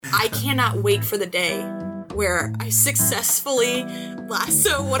I cannot wait for the day where I successfully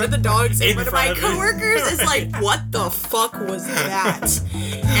lasso one of the dogs and one of my coworkers is like, what the fuck was that?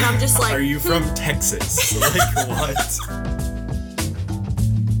 And I'm just like, are you from Texas? Like, what?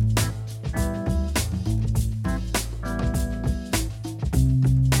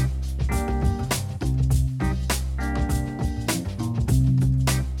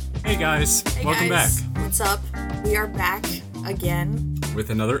 Hey guys, welcome back. What's up? We are back again with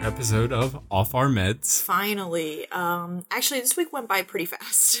another episode of Off Our Meds. Finally. Actually, this week went by pretty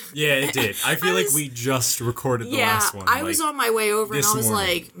fast. Yeah, it did. I feel like we just recorded the last one. I was on my way over and I was morning.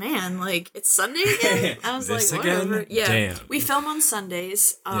 like, man, like, it's Sunday again? I was this like, again? whatever. Yeah. Damn. We film on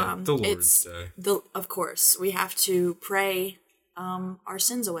Sundays. The Lord's Day. Of course, we have to pray our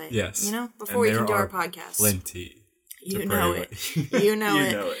sins away. Yes. You know, before we can do our podcast. Plenty. You know it. You know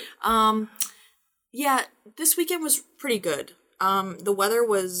it. Yeah, this weekend was pretty good. The weather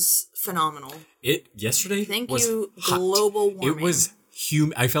was phenomenal. Yesterday Thank was you, hot. global warming. It was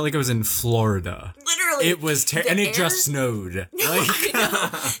humid. I felt like I was in Florida. Literally. It was and it just snowed. Like, I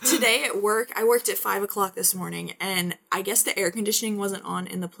know. Today at work, I worked at 5 o'clock this morning, and I guess the air conditioning wasn't on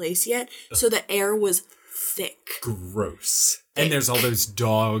in the place yet, so the air was thick. Gross. And there's all those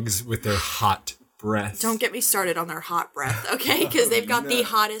dogs with their hot breath. Don't get me started on their hot breath, okay? Because they've got the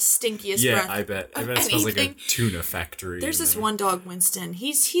hottest, stinkiest breath. I bet it smells like a tuna factory. There's this one dog, Winston.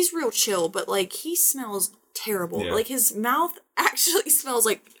 He's real chill, but like he smells terrible. Yeah. Like his mouth actually smells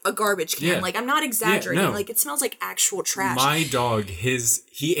like a garbage can. Yeah. Like I'm not exaggerating. No. Like it smells like actual trash. My dog,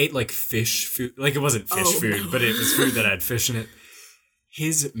 he ate like fish food. Like it wasn't fish food, but it was food that had fish in it.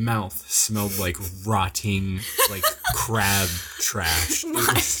 His mouth smelled like rotting, like crab trash.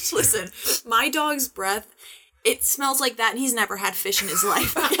 Listen, my dog's breath, it smells like that, and he's never had fish in his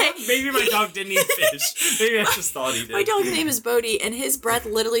life, okay? Maybe my dog didn't eat fish. Maybe I just thought he did. My dog's name is Bodhi, and his breath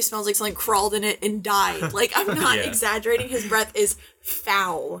literally smells like something crawled in it and died. Like, I'm not exaggerating. His breath is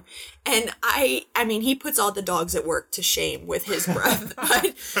foul. And I mean, he puts all the dogs at work to shame with his breath,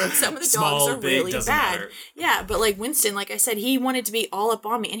 but some of the dogs are really bad. Matter. Yeah, but like Winston, like I said, he wanted to be all up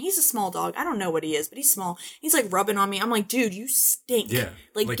on me, and he's a small dog. I don't know what he is, but he's small. He's like rubbing on me. I'm like, dude, you stink. Yeah.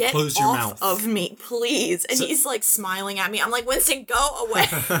 Like get close your off mouth. of me, please. And he's like smiling at me. I'm like, Winston, go away.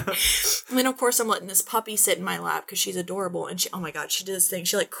 And then of course I'm letting this puppy sit in my lap because she's adorable. And she, oh my God, she did this thing.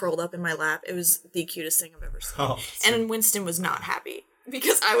 She like curled up in my lap. It was the cutest thing I've ever seen. Oh, and Winston was not happy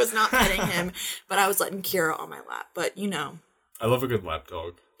because I was not petting him, but I was letting Kira on my lap. But you know. I love a good lap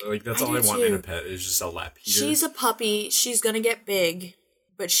dog. Like that's all I want in a pet is just a lap heater. She's a puppy. She's going to get big.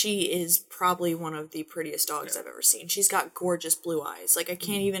 But she is probably one of the prettiest dogs I've ever seen. She's got gorgeous blue eyes. Like, I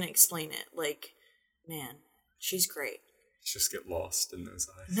can't even explain it. Like, man, she's great. Just get lost in those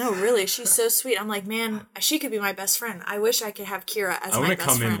eyes. No, really, she's so sweet. I'm like, man, she could be my best friend. I wish I could have Kira as my best friend. I want to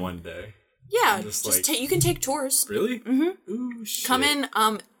come in one day. Yeah, you can take tours. Really? Mm-hmm. Ooh, shit. Come in,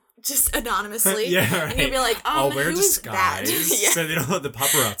 just anonymously. Yeah, right. And you'll be like, I'll wear who disguise is that? so they don't let the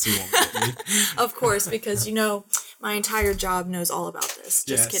paparazzi won't get me. Of course, because, you know, my entire job knows all about this.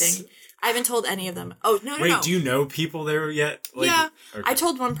 Just kidding. I haven't told any of them. Oh, no. Wait, do you know people there yet? Like, yeah. Okay. I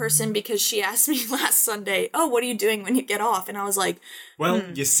told one person because she asked me last Sunday, oh, what are you doing when you get off? And I was like, well,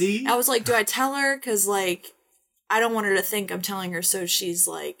 you see? I was like, do I tell her? Because, like, I don't want her to think I'm telling her, so she's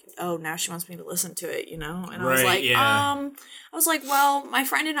like, oh, now she wants me to listen to it, you know? And I was like, I was like, well, my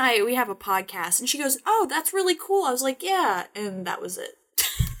friend and I, we have a podcast. And she goes, oh, that's really cool. I was like, yeah. And that was it.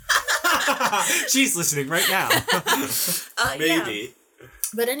 She's listening right now. Maybe. Yeah.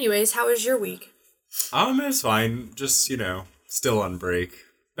 But anyways, how was your week? It's fine. Just, you know, still on break.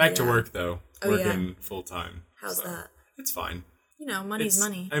 Back to work, though. Working full time. How's that? It's fine. You know, money's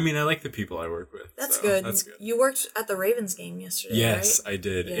money. I mean, I like the people I work with. That's good. You worked at the Ravens game yesterday, yes, right? I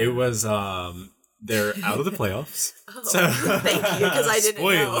did. Yeah. It was, they're out of the playoffs. So thank you, because I didn't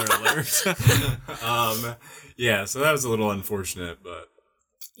know. Spoiler alert. Yeah, so that was a little unfortunate, but...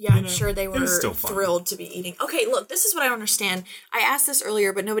 Yeah, I'm sure they were still fun. thrilled to be eating. Okay, look, this is what I don't understand. I asked this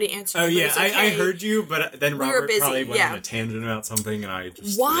earlier, but nobody answered. Oh, yeah, okay. I heard you, but then Robert busy, probably went on a tangent about something, and I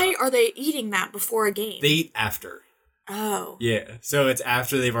just... Why are they eating that before a game? They eat after. Oh. Yeah, so it's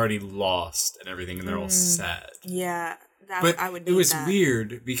after they've already lost and everything, and they're all sad. Yeah, but I would need it was that.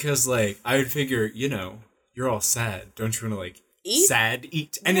 weird, because, like, I would figure, you know, you're all sad. Don't you want to, like... Eat, and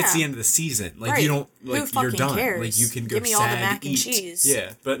it's the end of the season. Like you don't like you're done. Cares? Like you can go Give me sad all the mac and eat. cheese.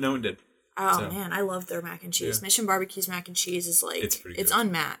 Yeah, but no one did. Oh man, I love their mac and cheese. Yeah. Mission Barbecue's mac and cheese is like it's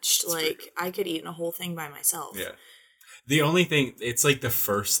unmatched. It's I could eat a whole thing by myself. Yeah. The only thing, it's like the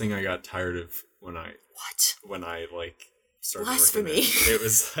first thing I got tired of when I like started blasphemy. working there. It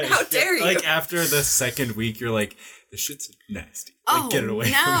was like, how dare you? Like after the second week, you're like, This shit's nasty. Oh, get it away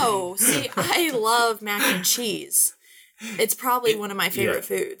no. from me. See, I love mac and cheese. It's probably one of my favorite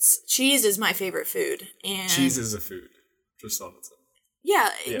foods. Cheese is my favorite food. And cheese is a food. Just on its own. Yeah,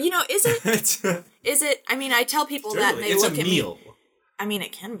 is it? Is it? I mean, I tell people that and they look at me. I mean,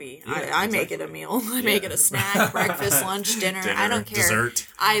 it can be. Yeah, I make it a meal. I make it a snack, breakfast, lunch, dinner. I don't care. Dessert.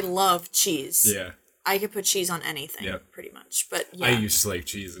 I love cheese. Yeah. I could put cheese on anything, pretty much. But yeah. I used to like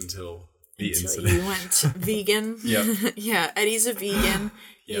cheese until the incident. You went vegan. Yep. Yeah, Eddie's a vegan.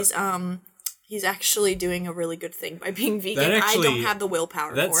 He's actually doing a really good thing by being vegan. I don't have the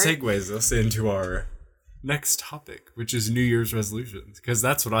willpower for it. That segues us into our next topic, which is New Year's resolutions, because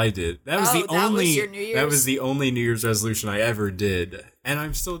that's what I did. That was that was the only New Year's resolution I ever did, and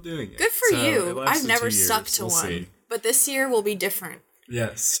I'm still doing it. Good for you. I've never stuck to one, see. But this year will be different.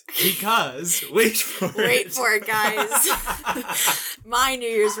 Yes, because wait for it, guys. My New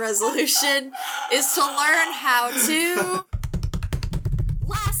Year's resolution is to learn how to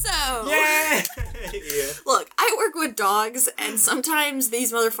lasso. Yeah. Look, I work with dogs, and sometimes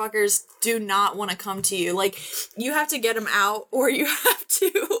these motherfuckers do not want to come to you. Like, you have to get them out, or you have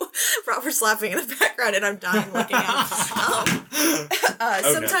to... Robert's laughing in the background, and I'm dying looking at him.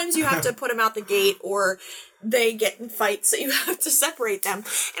 Sometimes you have to put them out the gate, or they get in fights, so you have to separate them.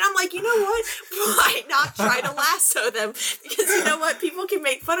 And I'm like, you know what? Why not try to lasso them? Because you know what? People can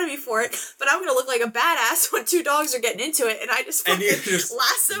make fun of me for it, but I'm going to look like a badass when two dogs are getting into it, and I just fucking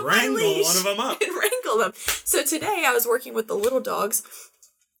lasso my leash one of them up. and wrangle them. So today I was working with the little dogs,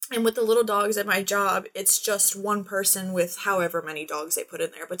 and with the little dogs at my job, it's just one person with however many dogs they put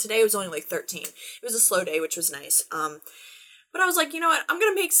in there. But today it was only like 13. It was a slow day, which was nice. But I was like, you know what? I'm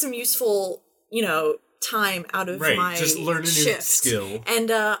going to make some useful, time out of my just learn a new skill. And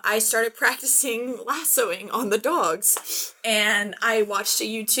I started practicing lassoing on the dogs. And I watched a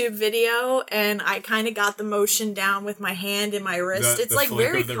YouTube video, and I kind of got the motion down with my hand and my wrist. It's like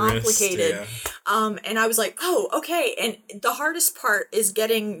very complicated. Wrist, and I was like, oh, okay. And the hardest part is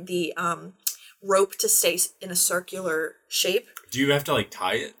getting the rope to stay in a circular shape. Do you have to like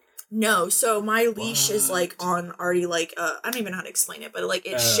tie it? No, so my leash is like on already like I don't even know how to explain it, but like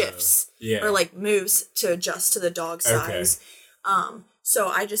it shifts or like moves to adjust to the dog size. So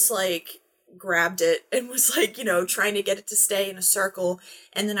I just like grabbed it and was like, trying to get it to stay in a circle,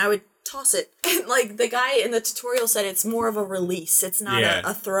 and then I would toss it. And like the guy in the tutorial said, it's more of a release. It's not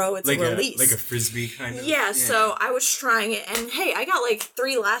a throw, it's like a release. Like a frisbee kind of. Yeah, so I was trying it, and hey, I got like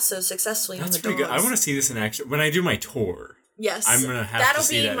 3 lassos successfully on the dogs. Good. I want to see this in action when I do my tour. Yes, I'm gonna have to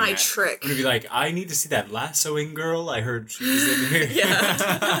see that. That'll be my trick. I'm gonna be like, I need to see that lassoing girl. I heard she was in here.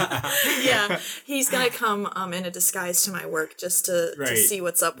 Yeah. He's gonna come in a disguise to my work just to see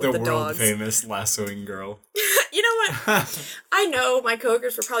what's up with the dogs. The world famous lassoing girl. You know what? I know my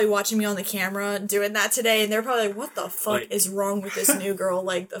coworkers were probably watching me on the camera doing that today, and they're probably like, "What the fuck is wrong with this new girl?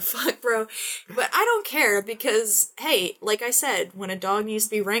 Like, the fuck, bro?" But I don't care because, hey, like I said, when a dog needs to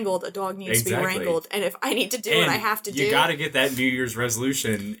be wrangled, a dog needs to be wrangled, and if I need to do what I have to do, you gotta get that New Year's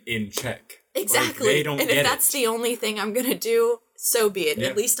resolution in check. Exactly. Like, they don't if that's the only thing I'm gonna do, so be it. Yeah.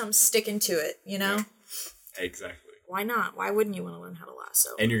 At least I'm sticking to it, Yeah. Exactly. Why not? Why wouldn't you want to learn how to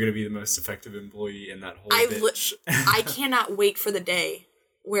lasso? And you're going to be the most effective employee in that whole bitch. I cannot wait for the day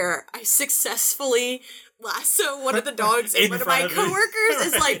where I successfully lasso one of the dogs and one of my coworkers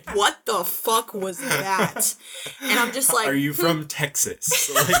is like, what the fuck was that? And I'm just like... Are you from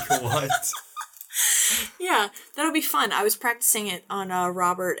Texas? Like, what? Yeah, that'll be fun. I was practicing it on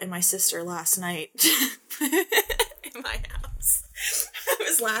Robert and my sister last night in my house. I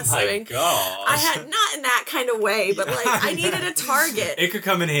was lassoing. My God. I had, not in that kind of way, but like I needed a target. It could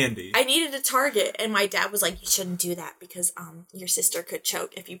come in handy. I needed a target, and my dad was like, "You shouldn't do that because your sister could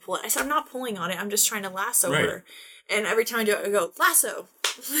choke if you pull it." I said, "I'm not pulling on it. I'm just trying to lasso her." And every time I do it, I go, "Lasso."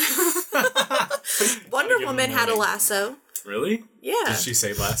 Wonder Woman had a lasso. Really? Yeah. Did she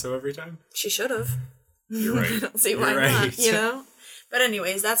say lasso every time? She should have. You're right. I don't see why not, But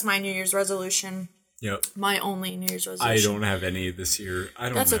anyways, that's my New Year's resolution. Yep. My only New Year's resolution. I don't have any this year.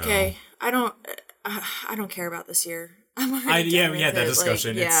 That's okay. I don't care about this year. I'm already we had that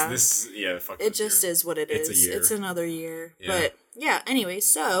discussion. Like, it's this. Yeah. Fuck. It just is what it is. It's a year. It's another year. Yeah. But yeah. Anyway,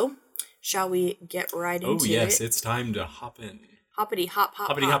 so shall we get right into it? Oh yes, it's time to hop in. Hoppity hop hop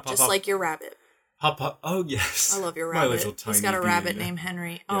Hoppity hop, just like your rabbit. Hop hop. Oh yes. I love your rabbit. My little tiny He's got a bean. rabbit named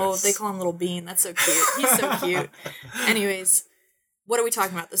Henry. Yes. Oh, they call him Little Bean. That's so cute. He's so cute. Anyways. What are we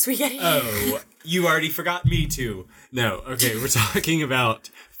talking about this week, Eddie? Oh, you already forgot me too. No, okay, we're talking about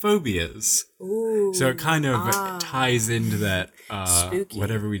phobias. Ooh. So it kind of ties into that spooky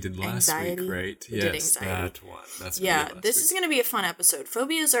whatever we did last anxiety. Week, right? We did anxiety. That one. That's this is going to be a fun episode.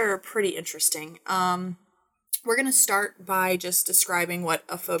 Phobias are pretty interesting. we're going to start by just describing what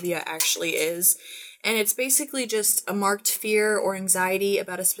a phobia actually is. And it's basically just a marked fear or anxiety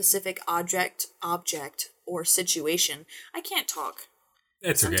about a specific object or situation. I can't talk.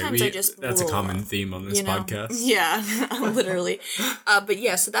 It's okay. That's a common theme on this podcast. Yeah, literally. But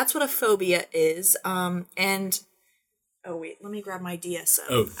yeah, so that's what a phobia is. And oh wait, let me grab my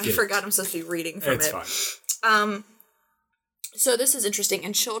DSO. I forgot I'm supposed to be reading from it. It's fine. So this is interesting.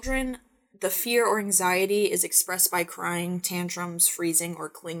 In children, the fear or anxiety is expressed by crying, tantrums, freezing, or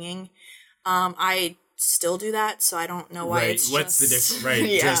clinging. I still do that, so I don't know why it's What's just... the difference? Right,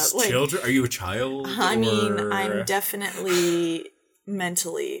 yeah, just like, children? Are you a child? I mean, I'm definitely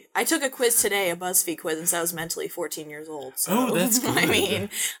mentally... I took a quiz today, a BuzzFeed quiz, and said I was mentally 14 years old. So, that's good. I mean,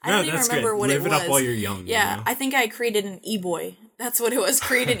 I don't even remember what it was. Live it up while you're young. Yeah, you know? I think I created an e-boy. That's what it was.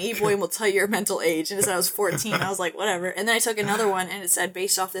 Create an e-boy and we'll tell you your mental age. And it said I was 14. I was like, whatever. And then I took another one and it said,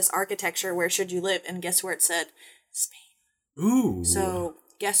 based off this architecture, where should you live? And guess where it said? Spain. Ooh. So,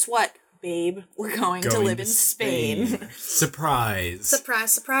 guess what, babe? We're going to live in Spain. Surprise.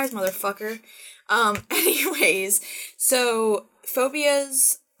 Surprise, motherfucker. Anyways, so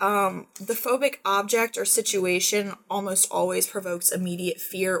phobias, the phobic object or situation almost always provokes immediate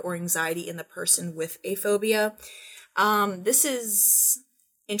fear or anxiety in the person with a phobia. This is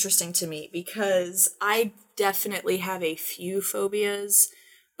interesting to me because I definitely have a few phobias,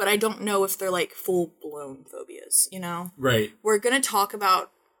 but I don't know if they're like full-blown phobias, you know? Right. We're going to talk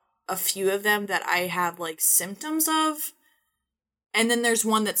about a few of them that I have like symptoms of, and then there's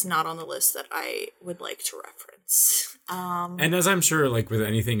one that's not on the list that I would like to reference. And as I'm sure, like with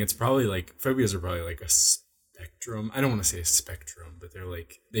anything, it's probably like, phobias are probably like a spectrum. I don't want to say a spectrum, but they're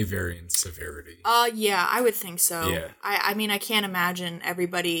like, they vary in severity. Yeah, I would think so. Yeah. I mean, I can't imagine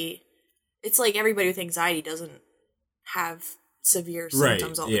everybody, it's like everybody with anxiety doesn't have severe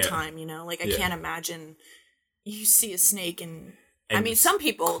symptoms all the time, you know? Like, I can't imagine you see a snake and I mean, some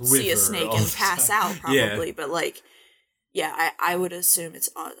people see a snake and pass out probably, but like, yeah, I would assume it's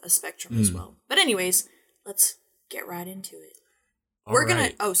a spectrum as well. But anyways, let's get right into it. We're gonna.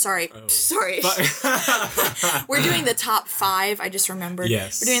 Oh, sorry. We're doing the top 5. I just remembered.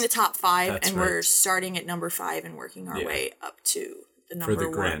 Yes, we're doing the top 5, and we're starting at number 5 and working our way up to the number for the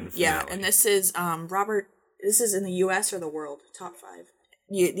 1. Grand finale. Yeah, and this is Robert. This is in the U.S. or the world? Top 5.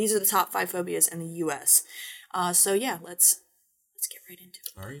 These are the top 5 phobias in the U.S. So yeah, let's get right into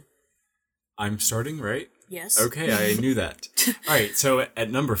it. All right. I'm starting, right? Yes. Okay, I knew that. All right, so at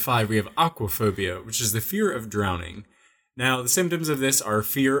number 5, we have aquaphobia, which is the fear of drowning. Now, the symptoms of this are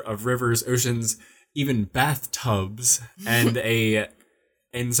fear of rivers, oceans, even bathtubs, and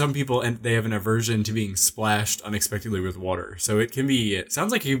some people, they have an aversion to being splashed unexpectedly with water. So it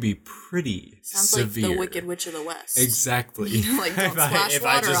sounds like it can be pretty severe. Like the Wicked Witch of the West. Exactly. You know, like, don't splash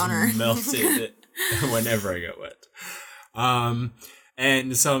water on her. If I just melted it whenever I got wet.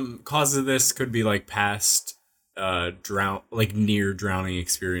 And some causes of this could be like past near drowning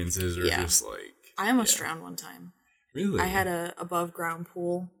experiences or just like... I almost drowned one time. Really? I had a above ground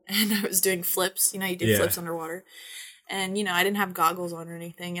pool and I was doing flips. You know, you do flips underwater. And, you know, I didn't have goggles on or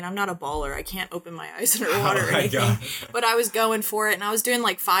anything. And I'm not a baller. I can't open my eyes underwater or anything. God. But I was going for it. And I was doing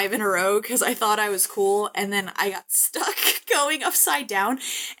like 5 in a row because I thought I was cool. And then I got stuck going upside down.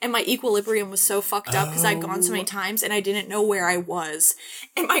 And my equilibrium was so fucked up because I'd gone so many times. And I didn't know where I was.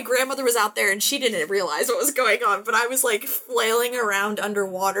 And my grandmother was out there and she didn't realize what was going on. But I was like flailing around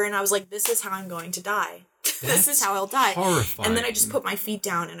underwater. And I was like, this is how I'm going to die. This is how I'll die. Horrifying. And then I just put my feet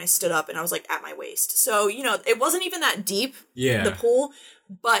down and I stood up and I was like at my waist. So, you know, it wasn't even that deep, the pool,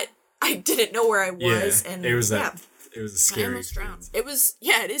 but I didn't know where I was. And it was it was a scary. I almost drowned. It was,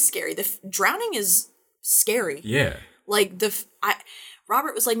 it is scary. Drowning is scary. Yeah. Like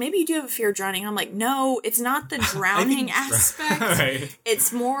Robert was like, maybe you do have a fear of drowning. And I'm like, no, it's not the drowning aspect. Right.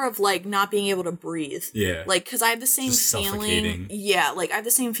 It's more of like not being able to breathe. Yeah. Like, because I have the same just feeling. Suffocating. Yeah. Like, I have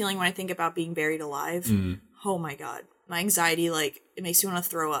the same feeling when I think about being buried alive. Mm. Oh my God. My anxiety, like, it makes me want to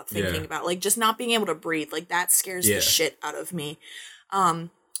throw up thinking about, like, just not being able to breathe. Like, that scares the shit out of me.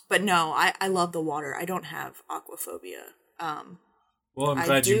 But no, I love the water. I don't have aquaphobia. Well, I'm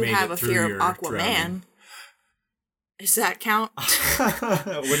glad you made it through your I do have a fear of Aquaman. Drowning. Does that count?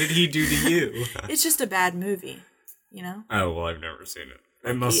 What did he do to you? It's just a bad movie, you know? Oh, well, I've never seen it.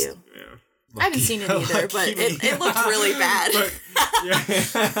 Lucky it must. You. Yeah. I haven't seen it either, but it looked really bad.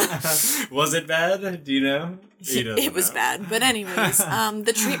 Was it bad? Do you know? It was bad. But anyways,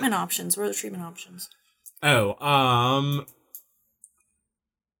 the treatment options. What are the treatment options? Oh,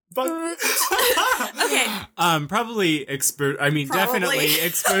 Okay. Probably definitely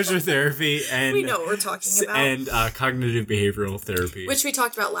exposure therapy and we know what we're talking about. And cognitive behavioral therapy. Which we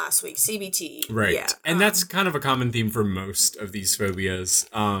talked about last week, CBT. Right. Yeah. And that's kind of a common theme for most of these phobias.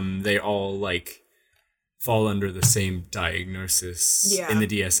 They all like fall under the same diagnosis in the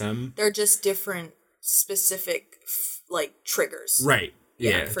DSM. They're just different specific like triggers. Right.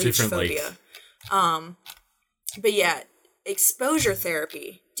 Yeah, for different each phobia. But yeah, exposure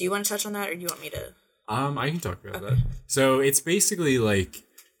therapy. Do you want to touch on that, or do you want me to? I can talk about that. So it's basically like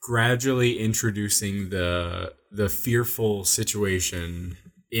gradually introducing the fearful situation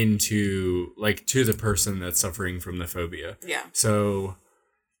into like to the person that's suffering from the phobia. Yeah. So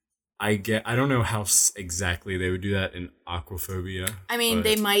I don't know how exactly they would do that in aquaphobia. I mean,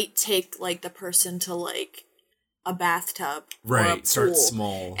 they might take like the person to like a bathtub, right? Or a pool, start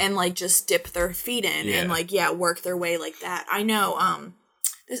small and like just dip their feet in and like work their way like that. I know.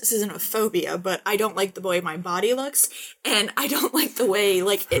 This isn't a phobia, but I don't like the way my body looks, and I don't like the way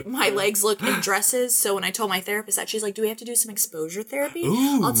like my legs look in dresses. So when I told my therapist that, she's like, "Do we have to do some exposure therapy?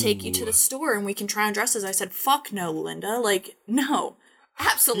 Ooh. I'll take you to the store and we can try on dresses." I said, "Fuck no, Linda! Like no,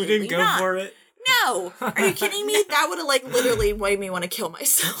 absolutely not." You didn't go for it? No, are you kidding me? That would have like literally made me want to kill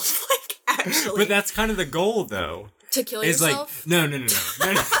myself. Like actually, but that's kind of the goal, though. To kill it's yourself? Like, no.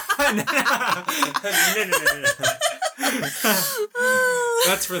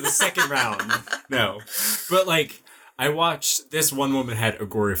 That's for the second round. No. But, like, I watched this one woman had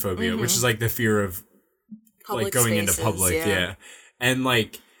agoraphobia, which is, like, the fear of, public like, going spaces, into public. Yeah. And,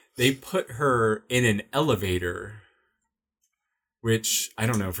 like, they put her in an elevator, which, I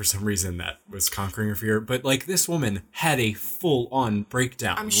don't know, for some reason that was conquering her fear. But, like, this woman had a full-on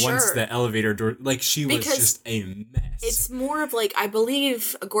breakdown once the elevator door... Like, she was just a mess. It's more of, like, I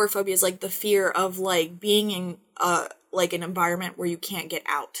believe agoraphobia is, like, the fear of, like, being in, like, an environment where you can't get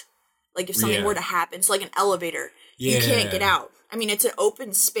out. Like, if something were to happen, it's like an elevator. You can't get out. I mean, it's an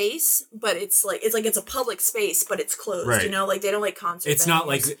open space, but it's a public space, but it's closed. Right. You know, like they don't like concert venues.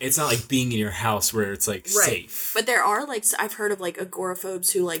 It's not like being in your house where it's like safe. But there are like I've heard of like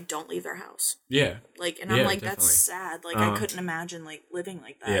agoraphobes who like don't leave their house. Yeah. Like, and I'm like, definitely. That's sad. Like I couldn't imagine like living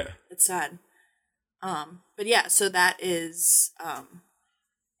like that. Yeah. It's sad. But yeah, so that is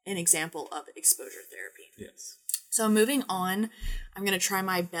an example of exposure therapy. Yes. So moving on, I'm gonna try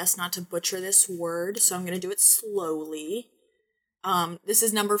my best not to butcher this word, so I'm gonna do it slowly. This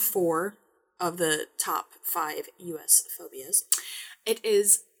is number 4 of the top 5 U.S. phobias. It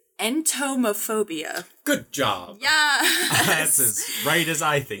is entomophobia. Good job. Yeah. That's as right as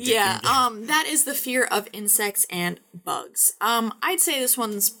I think. Yeah. That is the fear of insects and bugs. I'd say this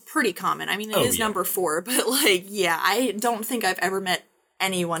one's pretty common. I mean, it is number 4, but like, yeah, I don't think I've ever met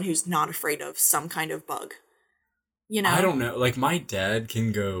anyone who's not afraid of some kind of bug. You know? I don't know. Like, my dad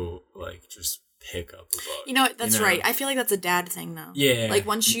can go, like, just pick up a bug. You know, that's right. I feel like that's a dad thing, though. Yeah. Like,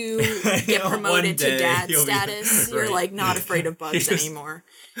 once you get promoted to dad status, you're, like, not afraid of bugs anymore.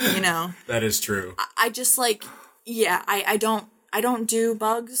 You know? That is true. I just, like, yeah, I don't do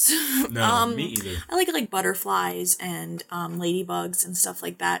bugs. No, me either. I like butterflies and ladybugs and stuff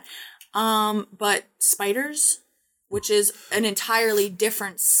like that. But spiders, which is an entirely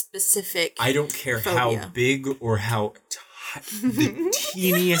different specific I don't care phobia. How big or how the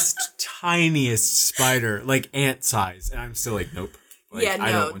tiniest spider, like ant size, and I'm still like, nope. Like, yeah, no,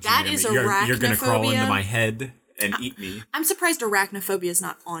 I don't want that you is arachnophobia. You're gonna crawl into my head and eat me. I'm surprised arachnophobia is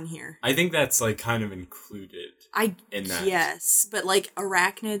not on here. I think that's like kind of included. In that. Yes, but like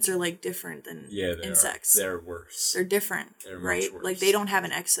arachnids are like different than insects. They're worse. They're different, They're right? Worse. Like they don't have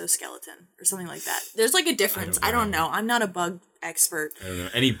an exoskeleton or something like that. There's like a difference. I don't know. I'm not a bug expert. I don't know.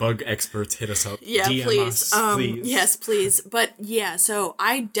 Any bug experts, hit us up. Yeah, DM please. Us, please. Yes, please. But yeah, so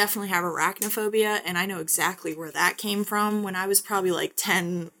I definitely have arachnophobia, and I know exactly where that came from. When I was probably like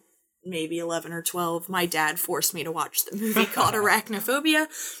 10, maybe 11 or 12, my dad forced me to watch the movie called Arachnophobia,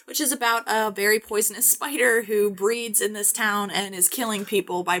 which is about a very poisonous spider who breeds in this town and is killing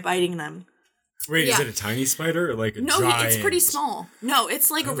people by biting them. Wait, is it a tiny spider or like a giant? No, it's pretty small. No,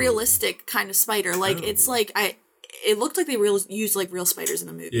 it's like a realistic kind of spider. Like it's like it looked like they used like real spiders in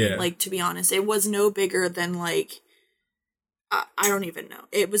the movie. Yeah. Like, to be honest, it was no bigger than like I don't even know.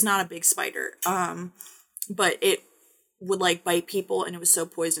 It was not a big spider. But it would like bite people, and it was so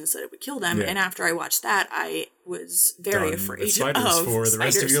poisonous that it would kill them. Yeah. And after I watched that, I was very afraid of spiders for the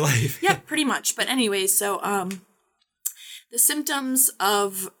rest of your life. Yeah, pretty much. But anyways, so the symptoms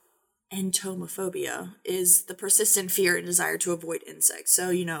of entomophobia is the persistent fear and desire to avoid insects. So,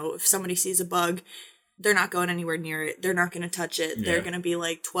 you know, if somebody sees a bug, they're not going anywhere near it. They're not going to touch it. Yeah. They're going to be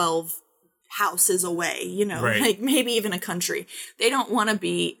like 12 houses away, you know, right. like maybe even a country. They don't want to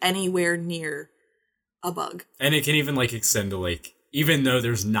be anywhere near a bug. And it can even like extend to like, even though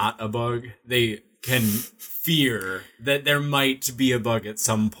there's not a bug, they can fear that there might be a bug at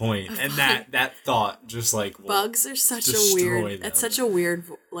some point, and that thought just like bugs are such a weird. That's such a weird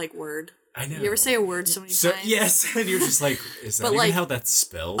like word. I know. You ever say a word so many times? Yes, and you're just like, is that even like, how that's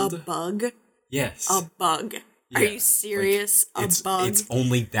spelled? A bug. Yes. A bug. Yeah. Are you serious? Like, a bug. It's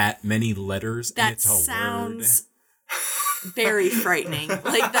only that many letters. That and it's a sounds very frightening.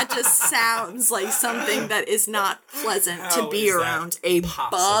 Like that just sounds like something that is not pleasant to be around. A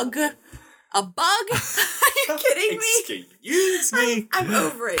bug. A bug? Are you kidding me? Excuse me. I'm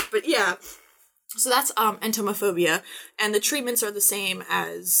over it. But yeah. So that's entomophobia, and the treatments are the same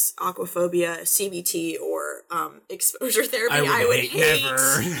as aquaphobia, CBT, or exposure therapy. I would hate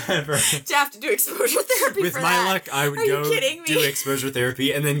never to have to do exposure therapy. With for my that. luck, I would go do exposure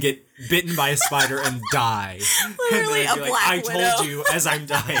therapy and then get bitten by a spider and die. Literally a black widow. I told you as I'm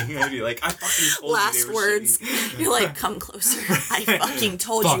dying. I'd be like, I fucking told Last you. Last words. You're like, come closer. I fucking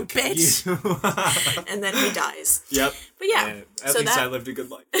told you, bitch. You. And then he dies. Yep. But yeah. At least I lived a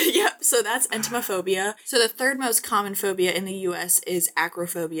good life. Yep. So that's entomophobia. So the third most common phobia in the U.S. is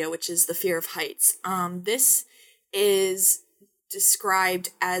acrophobia, which is the fear of heights. This is described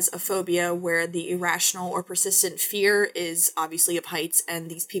as a phobia where the irrational or persistent fear is obviously of heights, and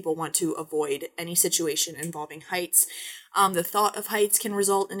these people want to avoid any situation involving heights. The thought of heights can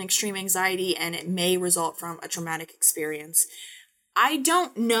result in extreme anxiety, and it may result from a traumatic experience. I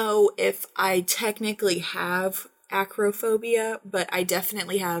don't know if I technically have acrophobia, but I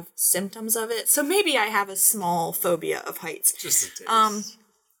definitely have symptoms of it. So maybe I have a small phobia of heights. Just a taste.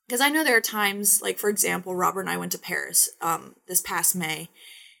 Because I know there are times, like, for example, Robert and I went to Paris this past May,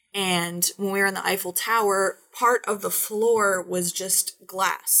 and when we were in the Eiffel Tower, part of the floor was just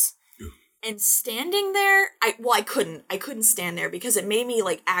glass. Ew. And standing there, I couldn't stand there because it made me,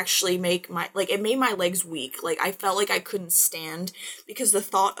 like, actually it made my legs weak. Like, I felt like I couldn't stand because the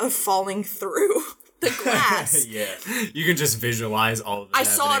thought of falling through the glass. Yeah. You can just visualize all of it. I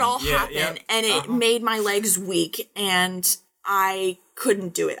saw it all happen, and it made my legs weak, and I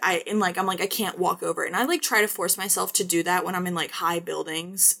couldn't do it. I'm like, I can't walk over it. And I like try to force myself to do that when I'm in like high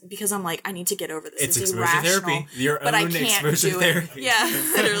buildings because I'm like, I need to get over this. It's exposure therapy. But I can't do it. Yeah,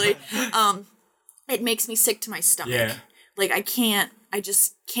 literally. It makes me sick to my stomach. Yeah. Like I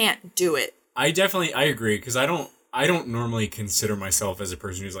just can't do it. I agree because I don't normally consider myself as a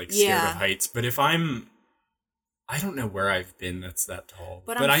person who's like scared of heights, but if I don't know where I've been that's that tall.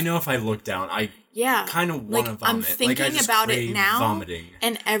 But I know if I look down, I kind of want to vomit. I'm thinking about it now, vomiting.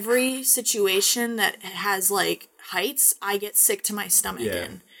 And every situation that has, like, heights, I get sick to my stomach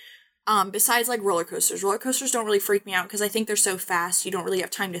in. Besides, like, roller coasters. Roller coasters don't really freak me out because I think they're so fast, you don't really have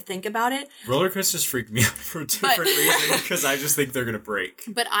time to think about it. Roller coasters freak me out for a different reason because I just think they're going to break.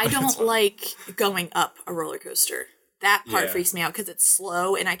 But I don't like going up a roller coaster. That part freaks me out because it's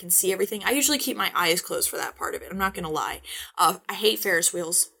slow and I can see everything. I usually keep my eyes closed for that part of it. I'm not going to lie. I hate Ferris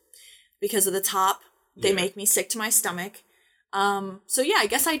wheels because of the top. They make me sick to my stomach. So yeah, I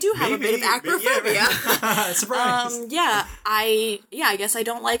guess I do have a bit of acrophobia. Surprise. I guess I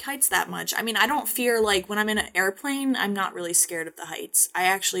don't like heights that much. I mean, I don't fear, like, when I'm in an airplane, I'm not really scared of the heights. I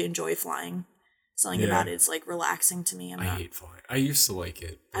actually enjoy flying. Something about it is, like, relaxing to me. I hate flying. I used to like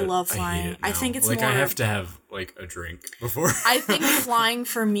it. I love flying. I think it's like more... I have to have, like, a drink before. I think flying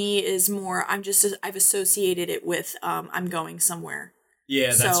for me is more... I've associated it with I'm going somewhere. Yeah,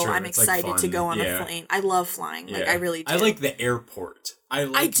 that's true. So I'm excited to go on a plane. I love flying. Like, I really do. I like the airport. I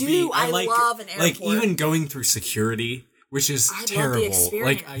love an airport. Like, even going through security, which is terrible. Love the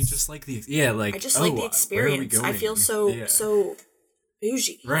experience. Like, I just like the... Yeah, like, I just like the experience. I feel so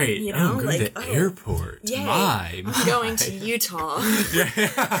bougie. Right. You know? Go to the airport. Yay. I'm going to Utah.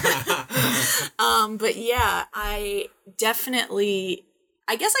 But yeah, I definitely...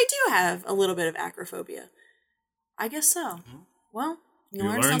 I guess I do have a little bit of acrophobia. I guess so. Well... You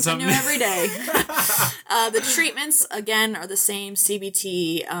learn something new every day. The treatments, again, are the same,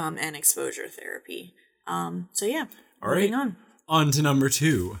 CBT and exposure therapy. So yeah, all right. On to number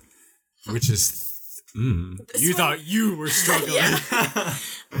 2, which is... thought you were struggling.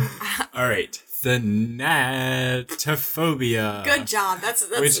 All right. Thanatophobia. Good job. That's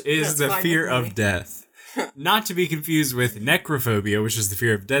which is the fear of death. Not to be confused with necrophobia, which is the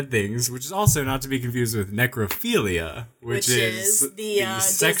fear of dead things, which is also not to be confused with necrophilia, which is the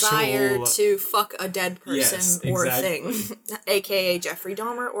sexual desire to fuck a dead person or thing, aka Jeffrey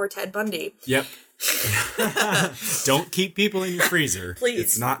Dahmer or Ted Bundy. Yep. Don't keep people in your freezer. Please.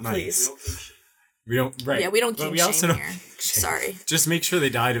 It's not nice. Please. We don't, right. Yeah, we don't kink shame here. Sorry. Just make sure they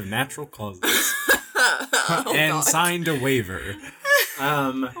died of natural causes. And God. Signed a waiver.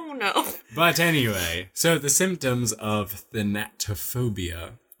 Oh no. But anyway, so the symptoms of the That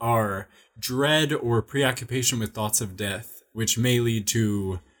Phobia are dread or preoccupation with thoughts of death, which may lead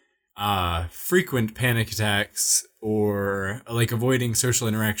to frequent panic attacks or like avoiding social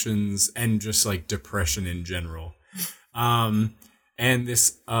interactions and just like depression in general. And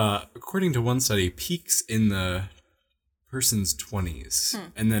this, according to one study, peaks in the person's 20s,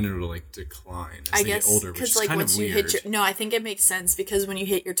 and then it'll like decline as they get older, which is like kind of weird. No, I think it makes sense because when you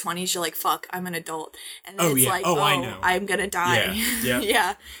hit your 20s, you're like, "Fuck, I'm an adult," and then it's like, I know, I'm gonna die. Yeah.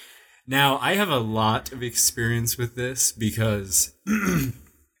 Yeah. Now I have a lot of experience with this because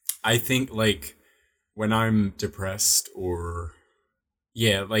I think like when I'm depressed or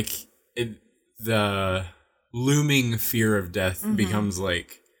the looming fear of death becomes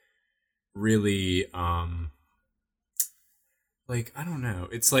like really like I don't know,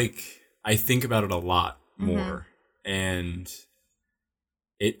 it's like I think about it a lot more, and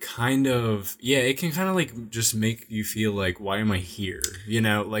it kind of it can kind of like just make you feel like, why am I here, you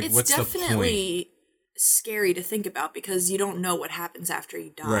know, like it's what's the point? It's definitely scary to think about because you don't know what happens after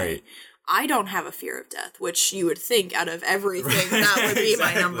you die. Right. I don't have a fear of death, which you would think out of everything that would be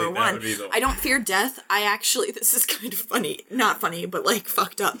exactly. my number one. I don't fear death. I actually, this is kind of funny. Not funny, but like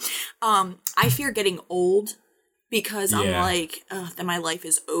fucked up. I fear getting old because I'm like, then my life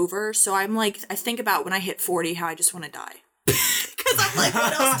is over. So I'm like, I think about when I hit 40, how I just want to die. Because I'm like,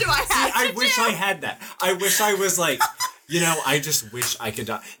 what else do I have I wish I had that. I wish I was like, you know, I just wish I could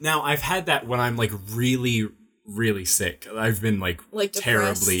die. Now, I've had that when I'm like really sick. I've been like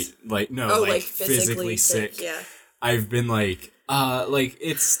terribly physically sick. Yeah. I've been like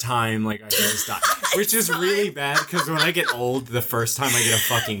it's time, like I can just die. Which is really bad because when I get old, the first time I get a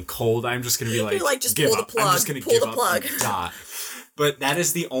fucking cold, I'm just gonna be like, you're like, just give pull up. The plug. I'm just gonna pull give the up plug. and die. But that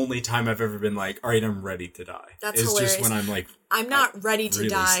is the only time I've ever been like, all right, I'm ready to die. That's hilarious. Just when I'm like, I'm not ready to really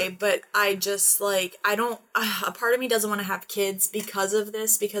die, sick. but I just like, I don't, a part of me doesn't want to have kids because of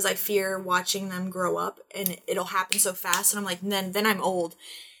this, because I fear watching them grow up and it'll happen so fast. And I'm like, then I'm old.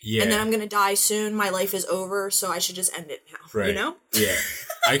 Yeah. And then I'm going to die soon. My life is over. So I should just end it now. Right. You know? Yeah.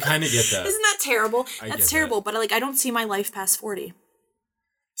 I kind of get that. Isn't that terrible? That's terrible. That. But like, I don't see my life past 40.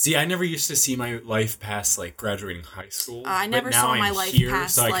 See, I never used to see my life past like graduating high school. I never saw my life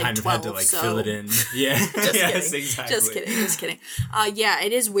past so I like kind of 12, had to like fill it in. Yeah, yes, exactly. Just kidding. Yeah,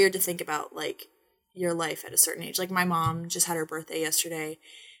 it is weird to think about like your life at a certain age. Like my mom just had her birthday yesterday,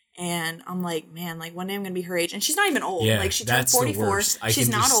 and I'm like, man, like one day I'm gonna be her age, and she's not even old. Yeah, like she turned 44. She's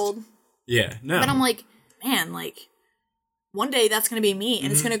not old. Yeah, no. But I'm like, man, like. One day that's going to be me,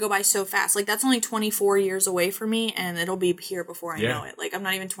 and it's going to go by so fast. Like, that's only 24 years away from me, and it'll be here before I know it. Like, I'm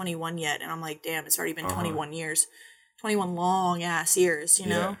not even 21 yet, and I'm like, damn, it's already been 21 years. 21 long-ass years, you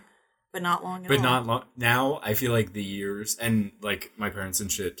know? But not long at all. But not long. Now, I feel like the years, and, like, my parents and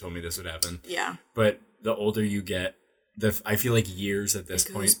shit told me this would happen. Yeah. But the older you get, I feel like years at this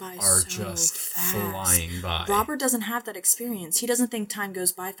point are so just flying by. Robert doesn't have that experience. He doesn't think time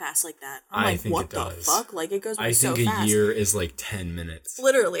goes by fast like that. I'm like, what the fuck? Like, it goes by so fast. I think a year is like 10 minutes.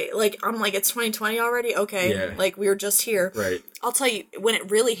 Literally. Like, I'm like, it's 2020 already? Okay. Yeah. Like, we were just here. Right. I'll tell you, when it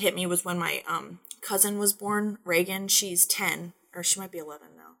really hit me was when my cousin was born, Reagan. She's 10. Or she might be 11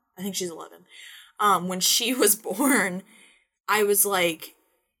 now. I think she's 11. When she was born, I was like...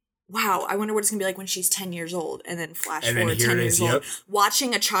 wow, I wonder what it's going to be like when she's 10 years old. And then flash forward 10 years old.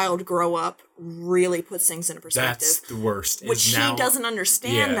 Watching a child grow up really puts things into perspective. That's the worst. Which she doesn't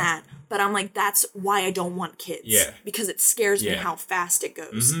understand that. But I'm like, that's why I don't want kids. Yeah. Because it scares me how fast it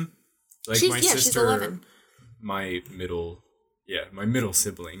goes. Mm-hmm. Like she's 11. My middle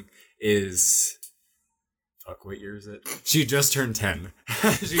sibling is... Fuck, what year is it? She just turned 10.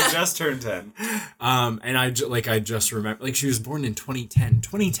 And I just remember, like, she was born in 2010.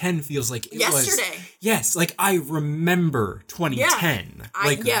 2010 feels like it yesterday. Yes, like, I remember 2010.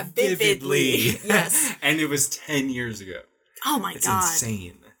 Yeah. Vividly. Yes. And it was 10 years ago. Oh my God. It's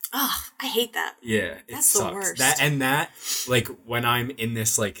insane. Oh, I hate that. Yeah, that's sucks. The worst. That, like, when I'm in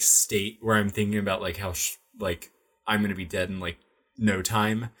this, like, state where I'm thinking about, like, how, I'm gonna be dead in, like, no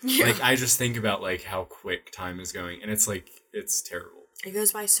time. Yeah. Like, I just think about, like, how quick time is going, and it's, like, it's terrible. It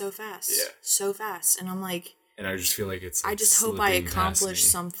goes by so fast. Yeah. So fast, and I'm like... And I just feel like it's, like, I just hope I accomplish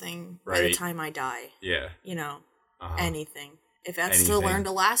something by the time I die. Yeah. You know, anything. If that's to learn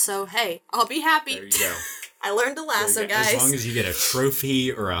to lasso, hey, I'll be happy. There you go. I learned to lasso, guys. As long as you get a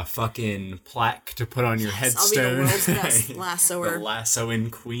trophy or a fucking plaque to put on your headstone. I'll be the world's best lassoer. The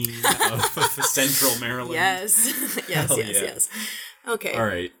lassoing queen of Central Maryland. Yes. Yes. Okay. All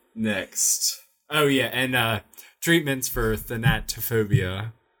right, next. Oh, yeah, and treatments for That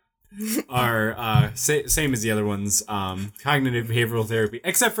Phobia are same as the other ones. Cognitive behavioral therapy,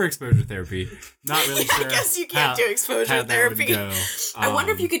 except for exposure therapy. Not really sure. I guess you can't do exposure therapy. I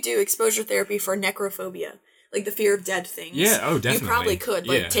wonder if you could do exposure therapy for necrophobia, like the fear of dead things. Yeah, oh, definitely. You probably could,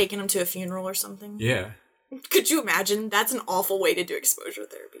 like taking them to a funeral or something. Yeah. Could you imagine? That's an awful way to do exposure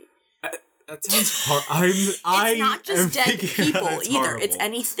therapy. That sounds hard. It's not just dead people either. Horrible. It's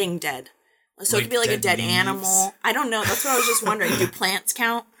anything dead. So like it could be like a dead leaves? Animal. I don't know. That's what I was just wondering. Do plants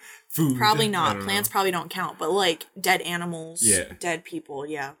count? Food. Probably not. Plants probably don't count. But like dead animals, dead people,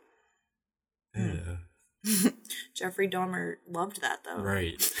 yeah. Jeffrey Dahmer loved that though.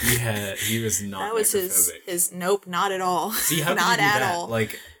 Right. He was not. That was his nope, not at all. See, how not can you do at that? all.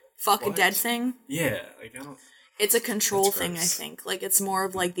 Like fuck a dead thing? Yeah, like I don't. It's a control thing, I think. Like it's more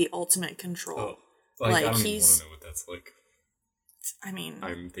of like the ultimate control. Oh, like I don't even want to know what that's like. I mean,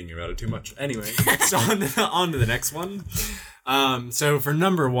 I'm thinking about it too much. Anyway, so on to the next one. So for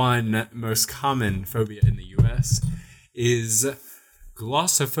number one most common phobia in the U.S. is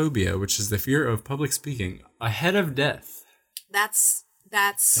glossophobia, which is the fear of public speaking ahead of death. That's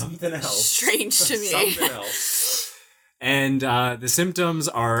something else. Strange to me. Something else. And the symptoms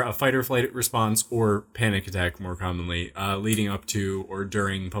are a fight or flight response or panic attack, more commonly, leading up to or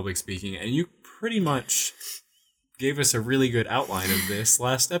during public speaking. And you pretty much gave us a really good outline of this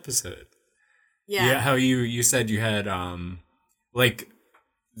last episode. Yeah, how you said you had like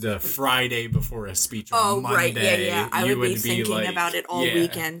the Friday before a speech on Monday. Right, yeah. I would be thinking like, about it all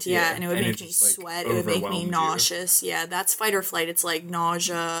weekend, and it would make me sweat. It would make me nauseous. Yeah, that's fight or flight. It's like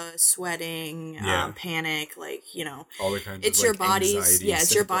nausea, sweating, panic, like, you know. All the kinds it's of your like body's anxiety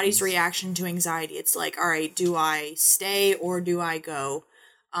it's your body's reaction to anxiety. It's like, all right, do I stay or do I go?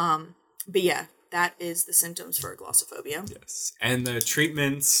 But yeah, that is the symptoms for glossophobia. Yes. And the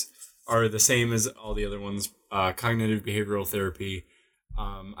treatments are the same as all the other ones. Cognitive behavioral therapy.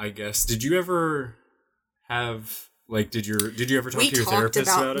 I guess. Did you ever have did you ever talk to your therapist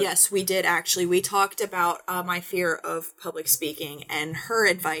about it? Yes, we did actually. We talked about my fear of public speaking, and her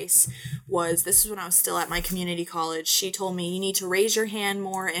advice was, this is when I was still at my community college. She told me, you need to raise your hand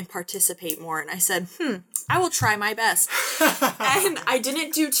more and participate more. And I said, I will try my best. And I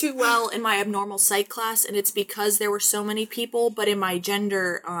didn't do too well in my abnormal psych class, and it's because there were so many people, but in my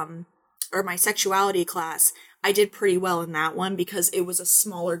gender or my sexuality class, I did pretty well in that one because it was a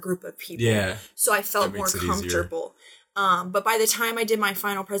smaller group of people. Yeah. So I felt more comfortable. But by the time I did my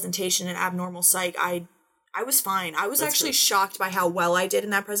final presentation in abnormal psych, I was fine. I was actually shocked by how well I did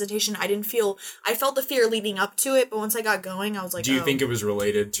in that presentation. I felt the fear leading up to it, but once I got going, I was like, do you think it was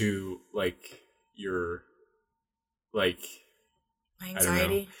related to your my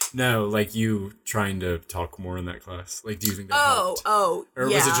anxiety? No, like you trying to talk more in that class. Like, do you think that helped? Or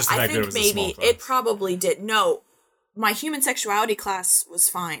was it just the fact that it was a small class? It probably did. No, my human sexuality class was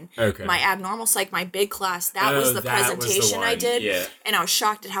fine. Okay. My abnormal psych, my big class, that was the presentation I did. And I was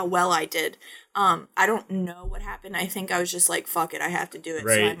shocked at how well I did. I don't know what happened. I think I was just like, fuck it, I have to do it,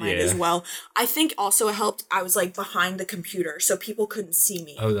 so I might as well. I think also it helped, I was like behind the computer, so people couldn't see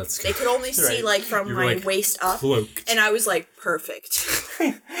me. Oh, that's good. They could only see like from my waist up. Cloaked. And I was like, perfect.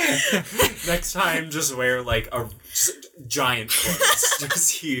 Next time, just wear like a giant clothes.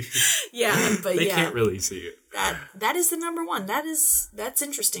 Just huge. Yeah, but they can't really see it. That is the number one. That's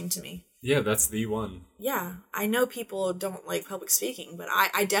interesting to me. Yeah, that's the one. Yeah, I know people don't like public speaking, but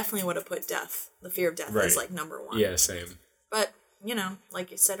I definitely would have put the fear of death as like number one. Yeah, same. But, you know,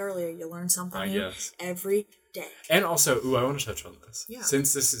 like you said earlier, you learn something new every day. And also, I want to touch on this. Yeah.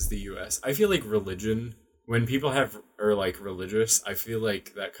 Since this is the U.S., I feel like religion, when people are like religious, I feel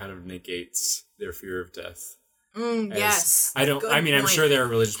like that kind of negates their fear of death. Yes. I'm sure there are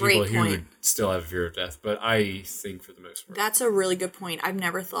religious people who would still have a fear of death, but I think for the most part. That's a really good point. I've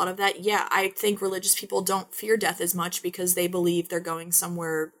never thought of that. Yeah, I think religious people don't fear death as much because they believe they're going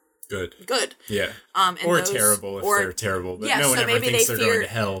somewhere good. Yeah. Or terrible if they're terrible. But no one ever thinks they're going to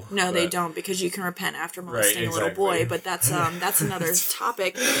hell. No, they don't, because you can repent after molesting a little boy, but that's another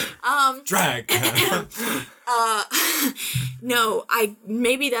topic. Drag. No,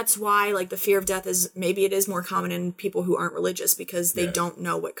 maybe that's why like the fear of death maybe it is more common in people who aren't religious because they don't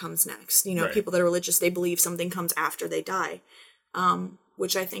know what comes next. You know, people that are religious, they believe something comes after they die.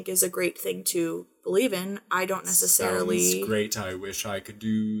 Which I think is a great thing to believe in. I don't necessarily... Sounds great. I wish I could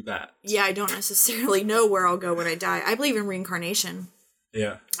do that. Yeah, I don't necessarily know where I'll go when I die. I believe in reincarnation.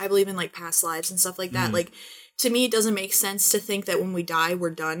 Yeah. I believe in like past lives and stuff like that. Like, to me, it doesn't make sense to think that when we die,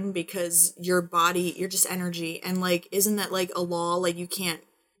 we're done because your body, you're just energy. And like, isn't that like a law? Like, you can't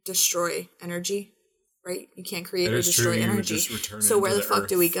destroy energy, right? You can't create or destroy energy. So where the fuck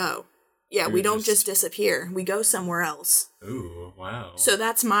do we go? Yeah, we don't just disappear. We go somewhere else. Ooh, wow. So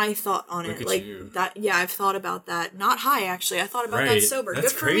that's my thought on it. Like that. Yeah, I've thought about that. Not high, actually. I thought about that sober.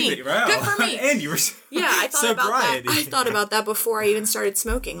 That's Good for crazy. me. Wow. Good for me. And you were I thought about that. I thought about that before I even started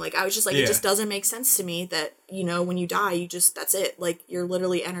smoking. Like I was just like, it just doesn't make sense to me that, you know, when you die, you just, that's it. Like you're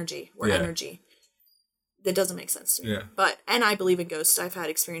literally energy. We're energy. That doesn't make sense to me. Yeah. But, and I believe in ghosts. I've had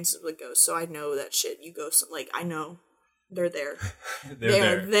experiences with ghosts, so I know that shit. You ghosts, like, I know. They're there.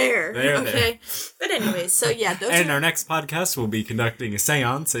 They're there. Okay. But anyways, so yeah, those and our next podcast will be conducting a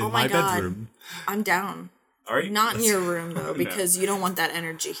seance in my bedroom. I'm down. All right. Not in your room though, because you don't want that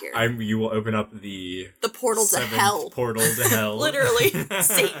energy here. You will open up the portal to hell. Portal to hell. Literally,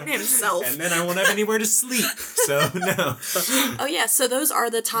 Satan himself. And then I won't have anywhere to sleep. So no. Oh yeah, so those are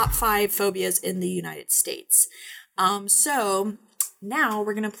the top 5 phobias in the United States. So now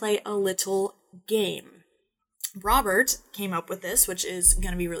we're gonna play a little game. Robert came up with this, which is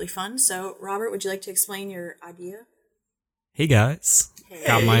going to be really fun. So, Robert, would you like to explain your idea? Hey, guys.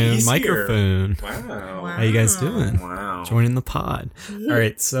 Got my own microphone. Wow. How you guys doing? Wow. Joining the pod. All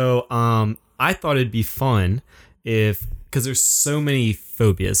right, so I thought it'd be fun because there's so many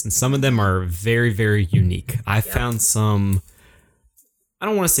phobias, and some of them are very, very unique. I found some, I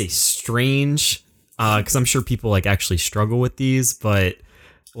don't want to say strange, because I'm sure people like actually struggle with these, but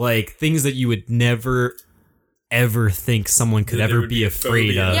like things that you would never ever think someone could ever be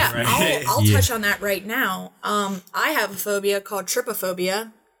afraid of. Yeah, right? I'll touch on that right now. I have a phobia called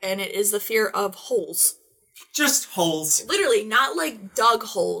trypophobia, and it is the fear of holes. Just holes. Literally, not like dug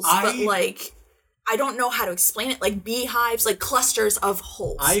holes, but like, I don't know how to explain it, like beehives, like clusters of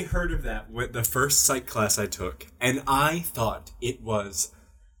holes. I heard of that with the first psych class I took, and I thought it was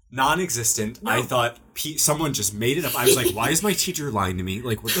non-existent. No. I thought someone just made it up. I was like, why is my teacher lying to me?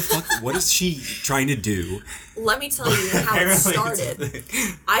 Like, what the fuck? What is she trying to do? Let me tell you how it started.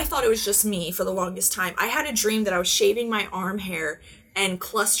 I thought it was just me for the longest time. I had a dream that I was shaving my arm hair and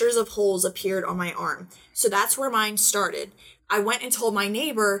clusters of holes appeared on my arm. So that's where mine started. I went and told my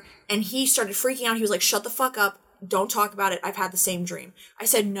neighbor and he started freaking out. He was like, shut the fuck up. Don't talk about it. I've had the same dream. I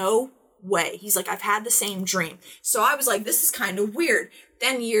said, no way. He's like, I've had the same dream. So I was like, this is kind of weird.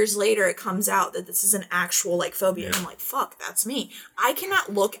 Then years later, it comes out that this is an actual like phobia. And I'm like, fuck, that's me. I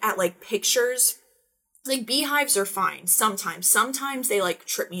cannot look at like pictures. Like beehives are fine sometimes. Sometimes they like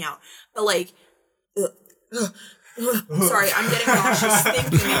trip me out. But like, sorry, I'm getting nauseous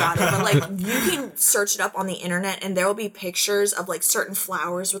thinking about it. But like, you can search it up on the internet and there will be pictures of like certain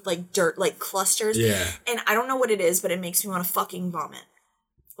flowers with like dirt, like clusters. Yeah. And I don't know what it is, but it makes me want to fucking vomit.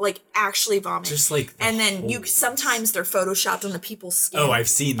 Like actually vomit. Just like and then you sometimes they're photoshopped on the people's skin. Oh, I've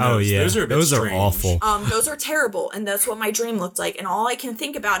seen those. Oh yeah, those are awful. Those are terrible, and that's what my dream looked like. And all I can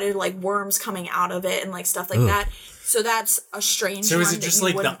think about is like worms coming out of it and like stuff like that. So that's a strange. So is it just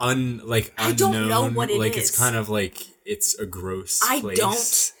like the unknown? I don't know what it like is. It's kind of like it's a gross place. I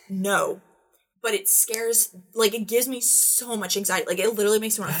don't know, but it scares. Like it gives me so much anxiety. Like it literally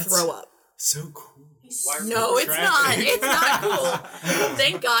makes me want to throw up. So cool. No, it's not. It's not cool.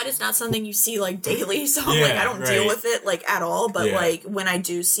 Thank God it's not something you see like daily. So like I don't deal with it like at all. But like when I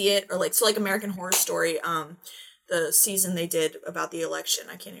do see it, or like so like American Horror Story, the season they did about the election,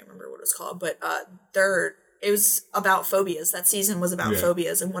 I can't even remember what it was called, but it was about phobias. That season was about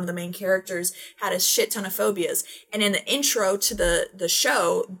phobias, and one of the main characters had a shit ton of phobias. And in the intro to the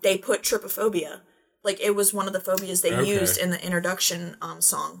show, they put trypophobia. Like it was one of the phobias they used in the introduction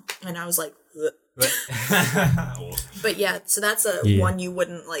song, and I was like. Ugh. But yeah, so that's one you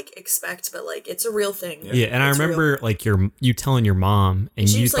wouldn't like expect, but like it's a real thing. Yeah, and I remember like you telling your mom, and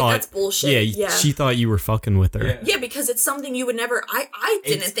you thought like, that's bullshit. Yeah, she thought you were fucking with her. Yeah, because it's something you would never. I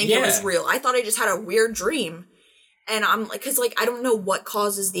didn't think it was real. I thought I just had a weird dream. And I'm like, because like I don't know what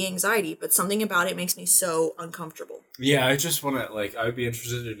causes the anxiety, but something about it makes me so uncomfortable. Yeah, I just want to like I would be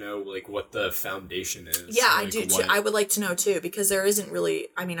interested to know like what the foundation is. Yeah, like, I do too. I would like to know too, because there isn't really.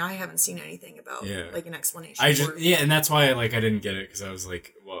 I mean, I haven't seen anything about like an explanation. And that's why like I didn't get it because I was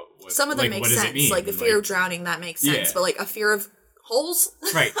like, what? Some of them make sense. Like the fear of drowning, that makes sense. But like a fear of holes,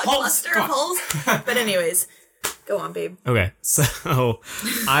 right? A cluster of holes. But anyways, go on, babe. Okay, so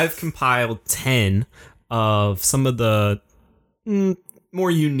I've compiled 10 of some of the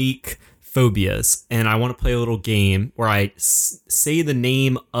more unique phobias, and I want to play a little game where I say the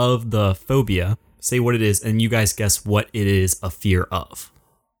name of the phobia, say what it is, and you guys guess what it is a fear of.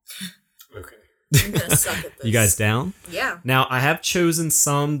 Okay. I'm gonna suck at this. You guys down? Yeah. Now, I have chosen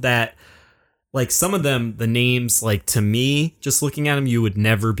some that, like some of them, the names, like to me, just looking at them, you would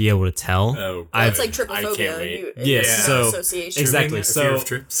never be able to tell. Oh, it's like trypophobia. I can't wait. So association. exactly. So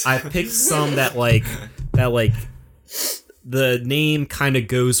I picked some that the name kind of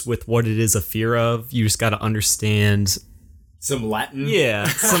goes with what it is a fear of. You just got to understand some Latin. Yeah,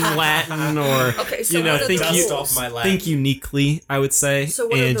 some Latin or think uniquely, I would say. So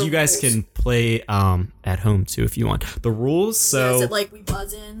and you guys rules? can play at home too if you want. The rules, so is it like we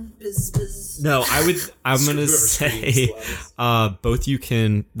buzz in? Buzz. No, I'm gonna say both you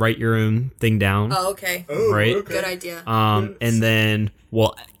can write your own thing down. Oh, okay. Right? Okay. Good idea. And then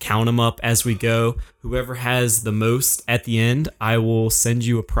we'll count them up as we go. Whoever has the most at the end, I will send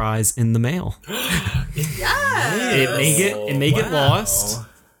you a prize in the mail. Yeah. It may get lost.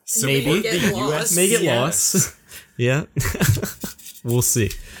 So maybe the US may get lost. Yeah. We'll see.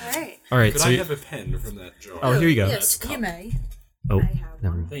 All right. Could I have a pen from that jar? Oh, here you go. Yes, you may. Oh, I have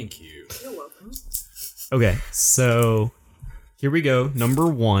never one. mind. Thank you. You're welcome. Okay, so here we go. Number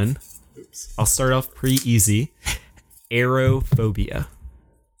 1. Oops. I'll start off pretty easy. Aerophobia.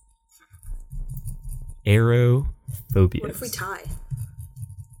 Aerophobia. What if we tie?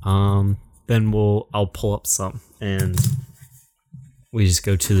 Then I'll pull up some and we just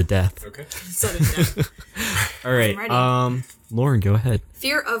go to the death. Okay. Sudden death. All right. I'm ready. Lauren, go ahead.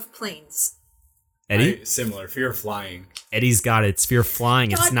 Fear of planes. Eddie? Similar. Fear of flying. Eddie's got it. It's fear of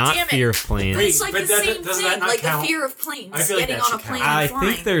flying. It's God not damn it. fear of planes. But it's like but the that- same doesn't that thing, not like count? the fear of planes. I feel like getting that on a should plane count. I and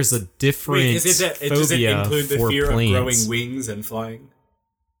flying. think there's a different Wait, does it phobia include the for fear planes. of growing wings and flying?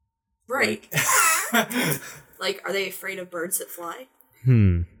 Right. Like, are they afraid of birds that fly?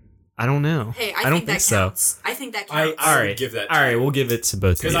 I don't know. Hey, I I don't think that so. counts. I think that counts. All would right, give that all right, we'll give it to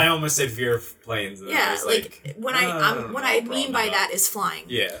both of Because you. I almost said fear of planes. And I Yeah, was like when I mean by that is flying.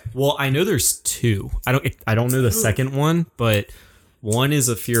 Yeah. Well, I know there's 2. I don't know the second one, but one is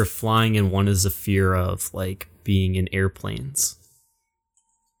a fear of flying and one is a fear of like being in airplanes.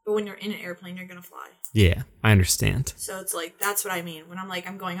 But when you're in an airplane, you're gonna fly. Yeah, I understand. So it's like that's what I mean when I'm like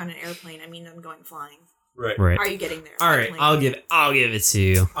I'm going on an airplane. I mean I'm going flying. Right. Right. Are you getting there? All right, Plane. I'll give it to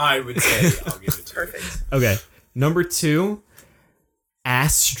you. I would say I'll give it to you. Perfect. Okay. Number 2,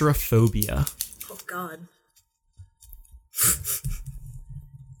 astrophobia. Oh God.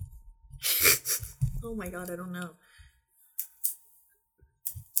 Oh my God, I don't know.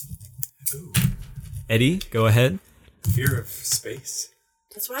 Ooh. Eddie, go ahead. Fear of space.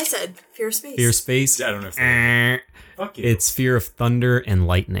 That's what I said. Fear of space. Fear of space. I don't know if that Fuck you. It's fear of thunder and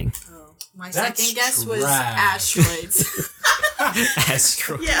lightning. Oh. My That's second guess was trash. asteroids.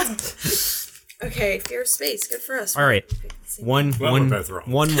 Astro. Yeah. Okay, fear of space. Good for us. All right. Well, we're both wrong.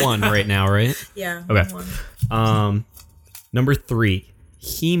 1 right now, right? Yeah. Okay. 1. Number 3,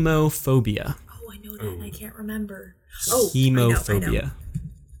 hemophobia. Oh, I know that and I can't remember. Oh, Hemophobia. I know.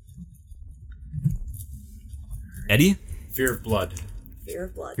 Eddie? Fear of blood. Fear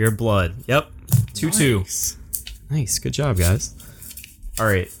of blood. Fear of blood. Yep. 2-2. Nice. Nice. Good job, guys. All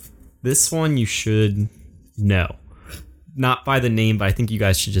right. This one you should know. Not by the name, but I think you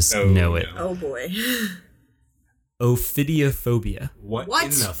guys should just know it. Oh boy. Ophidiophobia. What What? in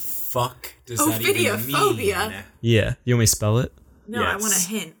the fuck does that even mean? Ophidiophobia? Yeah. You want me to spell it? No, I Yes. want a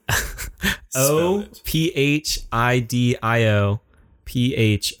hint.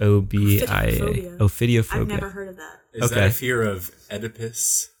 Ophidiophobia. Ophidiophobia. I've never heard of that. Is Okay. that a fear of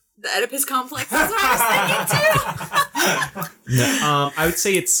Oedipus? The Oedipus complex. That's what I was thinking too. No, I would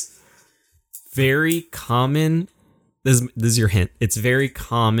say it's very common. This is your hint. It's very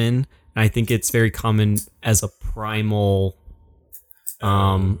common. And I think it's very common as a primal,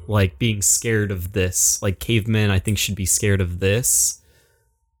 like being scared of this. Like cavemen, I think should be scared of this,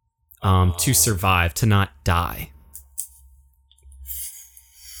 to survive, to not die.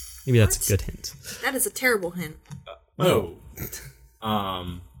 Maybe that's a good hint. That is a terrible hint. Oh.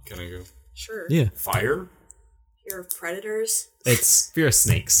 Can I go? Sure. Yeah, Fire? Fear of predators. it's fear of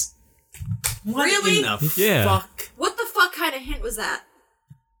snakes. What Really? in the Yeah. fuck? What the fuck kind of hint was that?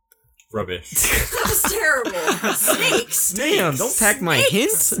 Rubbish. That was terrible. Snakes. Damn! Don't pack my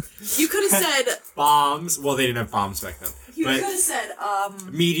hints. You could have said. Bombs. Well, they didn't have bombs back then. You could But have said.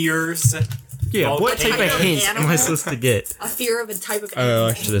 meteors. Yeah. Oh, What type type of of hints am I animal? supposed to get? A fear of a type of Oh, animal.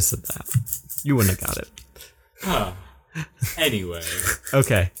 I should have said that. You wouldn't have got it. Huh. Anyway.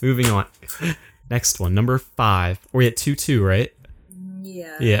 Okay, moving on. Next one, number 5. We're at 2-2, right?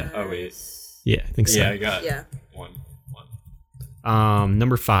 Yeah. Yeah. Oh, wait. Yeah, I think so. Yeah, I got Yeah. one.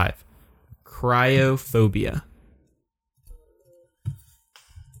 Number 5, cryophobia.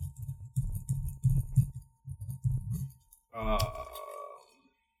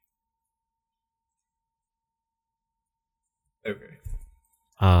 Okay.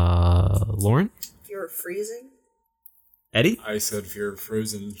 Lauren? Fear of freezing. Eddie? I said fear of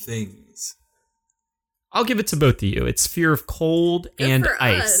frozen things. I'll give it to both of you. It's fear of cold Good and for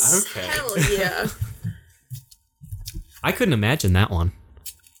ice. us. Okay. Hell yeah. I couldn't imagine that one.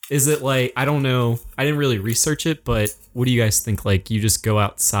 Is it like, I don't know, I didn't really research it, but what do you guys think? Like, you just go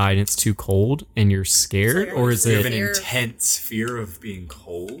outside and it's too cold and you're scared? Like, or is You it... have an intense fear of being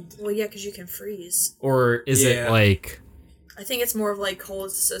cold? Well, yeah, because you can freeze. Or is it like... I think it's more of like cold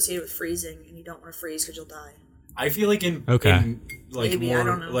is associated with freezing, and you don't want to freeze because you'll die. I feel like in like Maybe,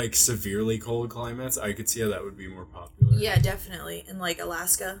 more like severely cold climates, I could see how that would be more popular. Yeah, definitely. In like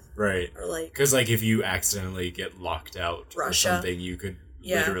Alaska. Right. Or like... Because like if you accidentally get locked out Russia. or something, you could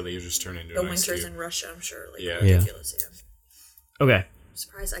literally just turn into the an ice winters cube. in Russia, I'm sure. Like, Yeah. ridiculous, yeah. Okay. I'm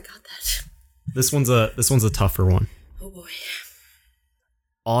surprised I got that. This one's a tougher one. Oh boy.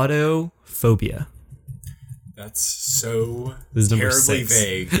 Autophobia. That's so This is number terribly 6.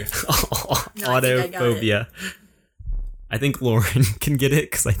 vague. No, Autophobia. I think Lauren can get it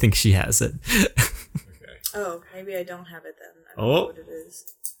because I think she has it. Okay. Oh, maybe I don't have it then. I don't know what it is.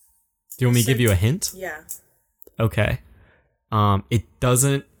 Do you want me to give you a hint? Yeah. Okay. It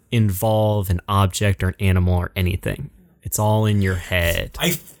doesn't involve an object or an animal or anything. It's all in your head.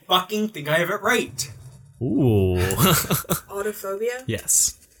 I fucking think I have it right. Ooh. Autophobia?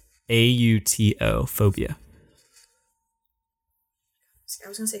 Yes. AUTO, phobia. I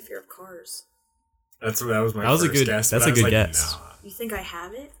was gonna say fear of cars. That was my That was first a good guess. That's a good guess. Nah. You think I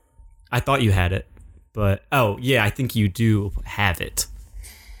have it? I thought you had it, but I think you do have it.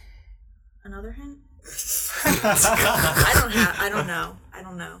 Another hint? I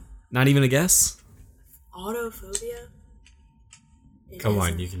don't know. Not even a guess? Autophobia? Come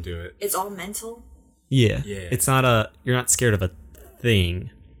on, you can do it. It's all mental? Yeah. Yeah. It's not you're not scared of a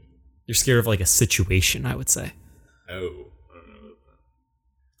thing. You're scared of like a situation, I would say. Oh. I don't know.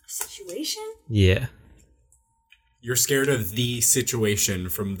 A situation? Yeah. You're scared of the situation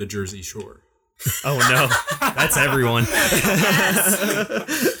from the Jersey Shore. Oh no. That's everyone.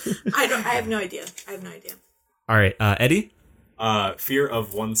 Yes. I have no idea. All right, Eddie? Fear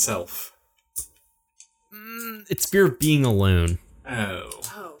of oneself. It's fear of being alone. Oh.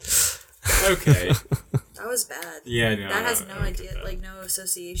 Oh. Okay. That was bad. Yeah, no. That has no idea, like no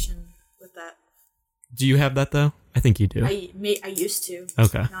association with that. Do you have that though? I think you do. I used to.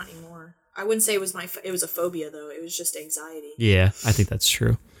 Okay. Not anymore. I wouldn't say it was it was a phobia though. It was just anxiety. Yeah, I think that's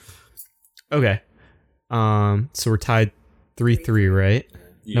true. Okay. So we're tied 3-3, right?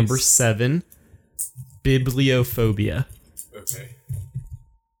 Yes. Number 7, bibliophobia. Okay.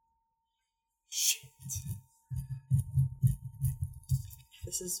 Shit.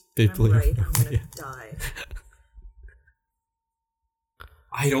 This is Bibliophobia. right. I'm gonna die.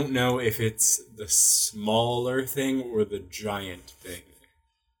 I don't know if it's the smaller thing or the giant thing.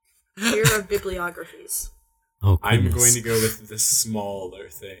 Fear of bibliographies. Oh, goodness. I'm going to go with the smaller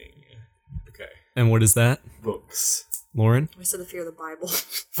thing. Okay. And what is that, Books. Lauren? I said the fear of the Bible.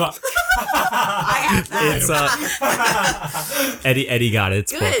 Fuck. I have that. It's Eddie got it.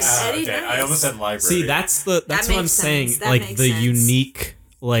 It's Good. books. Eddie, Okay. nice. I almost said library. See, that's what I'm makes saying. sense. That Like makes the sense. unique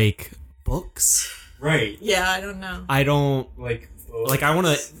like books. right. Yeah, I don't know. I don't Like I want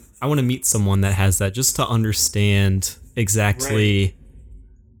to meet someone that has that just to understand exactly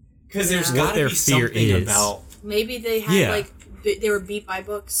because there's Yeah. got what to their be fear something is. about. Maybe they had Yeah. they were beat by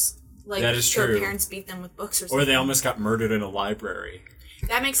books. Like That is their true. parents beat them with books or something. Or they almost got murdered in a library.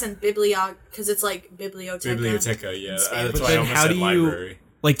 That makes sense. Because it's like biblioteca. Biblioteca, yeah. Spanish. That's But why I then almost how said do you library.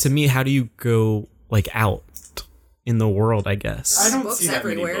 like to me how do you go like out in the world, I guess. I don't books see that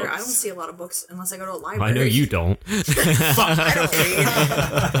many everywhere. books. I don't see a lot of books unless I go to a library. I know you don't. I don't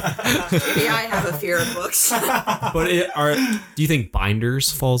read. Maybe I have a fear of books. But do you think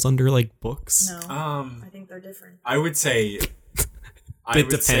binders falls under like books? No, I think they're different. I would say It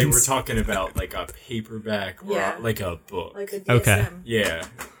would say we're depends. talking about like a paperback or Yeah. like a book. Like a DSM. Okay. Yeah.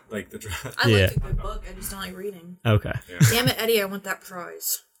 Like the I Yeah. like a good book. I just don't like reading. Okay. Damn it, Eddie! I want that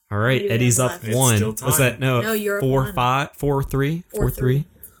prize. All right, You Eddie's have up left. It's 1. still Was that time. No, you're up 4 1. 5 4 3 4 3? All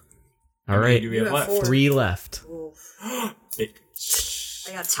How many right, do we You have have left? 4. 3 left. Oof. It-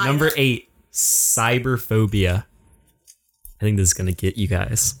 I got tied Number up. 8, cyberphobia. I think this is gonna get you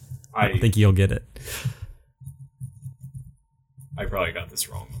guys. I think you'll get it. I probably got this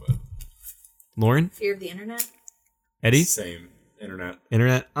wrong, but Lauren, Fear of the internet. Eddie, same. Internet.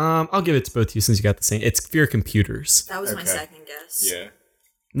 internet. I'll give it to both of you since you got the same. It's fear of computers. That was my Okay. second guess. Yeah.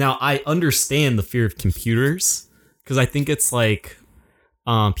 Now I understand the fear of computers because I think it's like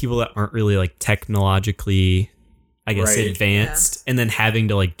people that aren't really like technologically, I guess, Right. advanced, and then having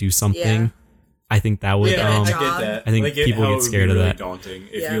to like do something. Yeah. I think that would. Yeah, I a get job. that. I think like people how get it would be scared of really that. daunting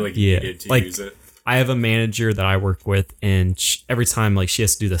if Yeah. you like Yeah. needed to Like, use it. I have a manager that I work with, and every time like she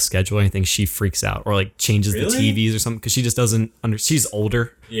has to do the schedule or anything, she freaks out or like changes the TVs or something because she just doesn't she's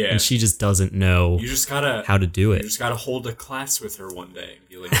older, and she just doesn't know how to do it. You just gotta hold a class with her one day and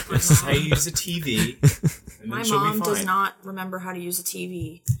be like, "This is how you use a TV." And my mom does not remember how to use a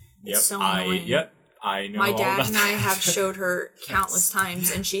TV. It's so annoying. I know. My dad and I have showed her countless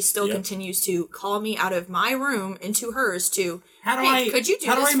times, and she still continues to call me out of my room into hers to. Could you do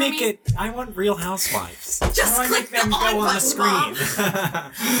how this do I for make me? it? I want Real Housewives. Just how do I make them go on the screen?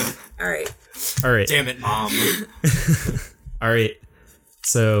 All right. Damn it, Mom. All right.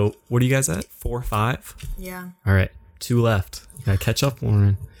 So what are you guys at? 4 or 5? Yeah. All right. 2 left. Gotta catch up,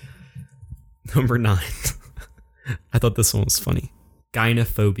 Lauren. Number 9. I thought this one was funny.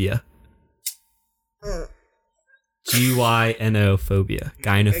 Gynophobia. Gyno phobia.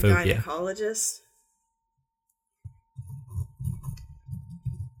 Gynophobia. A gynecologist.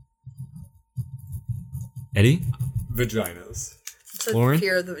 Eddie? Vaginas. It's a Lauren?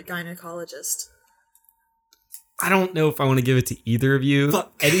 fear of the gynecologist. I don't know if I want to give it to either of you.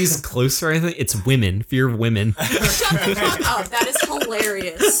 Eddie's closer, I think. It's women. Fear of women. Shut the fuck up. That is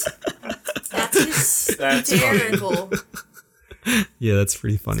hilarious. That's hysterical. Yeah, that's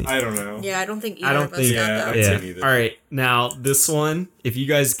pretty funny. I don't know. Yeah, I don't think either of us got that. Yeah. All right. Now, this one, if you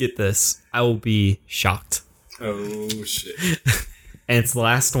guys get this, I will be shocked. Oh, shit. And it's the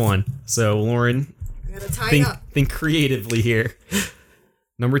last one. So, Lauren, think creatively here.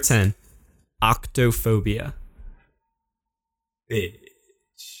 Number 10, octophobia.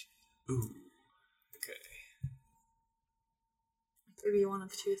 Bitch. Ooh. Okay. Maybe one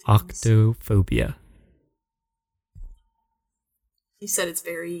of 2 things. Octophobia. You said it's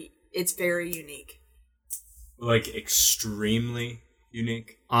very unique. Like, extremely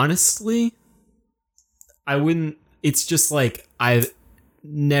unique? Honestly, I wouldn't. It's just like, I've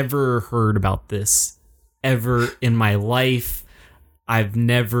never heard about this ever in my life. I've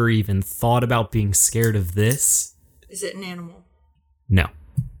never even thought about being scared of this. Is it an animal? No.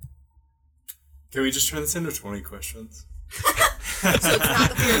 Can we just turn this into 20 questions? So it's not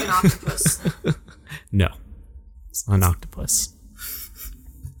the fear of an octopus. No. It's not an octopus.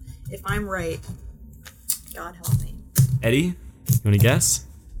 If I'm right, God help me. Eddie, you want to guess?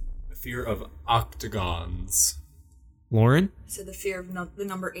 The fear of octagons. Lauren? So the fear of the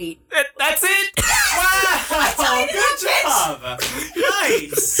number 8. That's it! Wow! Good job!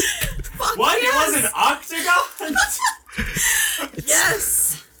 Nice! What? Yes. It was an octagon?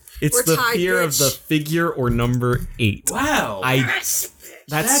 Yes! It's We're the tied, fear bitch. of the figure or number 8. Wow.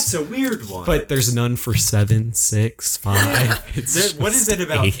 That's a weird one. But there's none for 7, 6, 5. What is it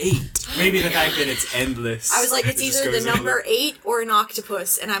about 8? 8? Maybe the fact that it's endless. I was like, it's either the number 8 or an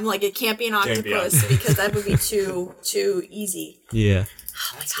octopus, and I'm like, it can't be an octopus because that would be too easy. Yeah.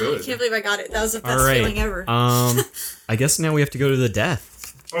 Oh my God, I can't believe I got it. That was the best All right. feeling ever. I guess now we have to go to the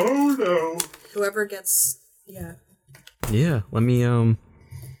death. Oh no. Whoever gets, yeah. Yeah. Let me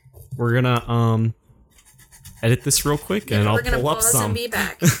we're gonna edit this real quick, and I'll pull up some. And be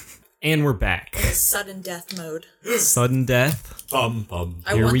back. And we're back. Sudden death mode. Sudden death. Bum bum.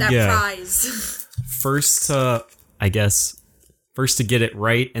 I want that prize. First to get it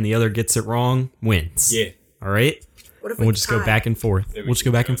right and the other gets it wrong wins. Yeah. All right. What if we'll just go back and forth. We'll just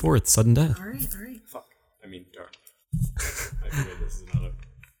go back and forth. Sudden death. All right. Fuck. I mean, darn. I forget this is not a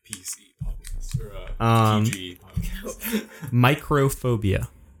PC podcast or a PG podcast. Microphobia.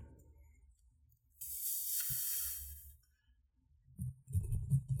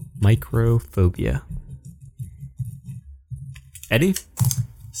 Microphobia. Eddie?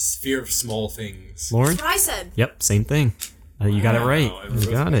 Fear of small things. Lauren? That's what I said. Yep, same thing. You got it right.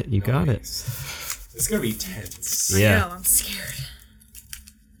 You got it. You got it. It's gonna be tense. Yeah. I know, I'm scared.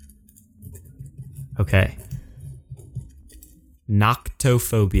 Okay.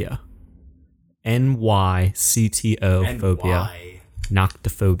 Noctophobia. NYCTO phobia.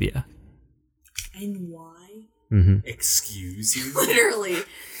 Noctophobia. NY? Mm-hmm. Excuse you? Literally.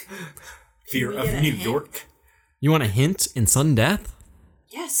 Fear of New York? You want a hint in sudden death?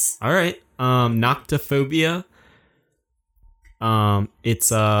 Yes. All right. Noctophobia.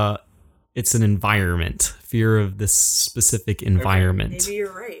 It's an environment. Fear of this specific environment. Maybe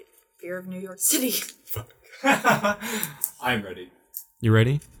you're right. Fear of New York City. I'm ready. You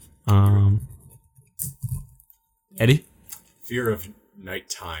ready? Eddie? Fear of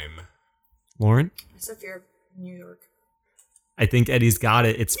nighttime. Lauren? It's a fear of New York. I think Eddie's got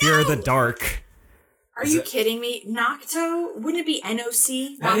it. It's fear of the dark. Are you kidding me? Nocto? Wouldn't it be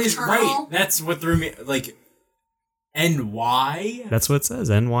NOC? That is right. That's what threw me. Like, NY? That's what it says.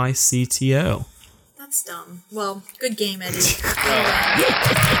 NYCTO. That's dumb. Well, good game, Eddie.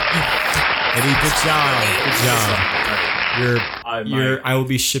 Eddie, good job. Good job. I will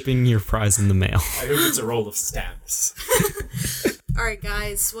be shipping your prize in the mail. I hope it's a roll of stamps. All right,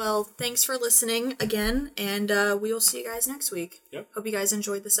 guys. Well, thanks for listening again, and we will see you guys next week. Yep. Hope you guys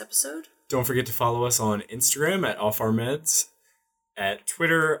enjoyed this episode. Don't forget to follow us on Instagram at Off Our Meds, at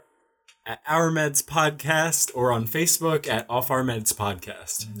Twitter at Our Meds Podcast, or on Facebook at Off Our Meds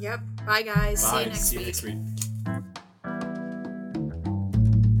Podcast. Yep. Bye, guys. Bye. See you next week.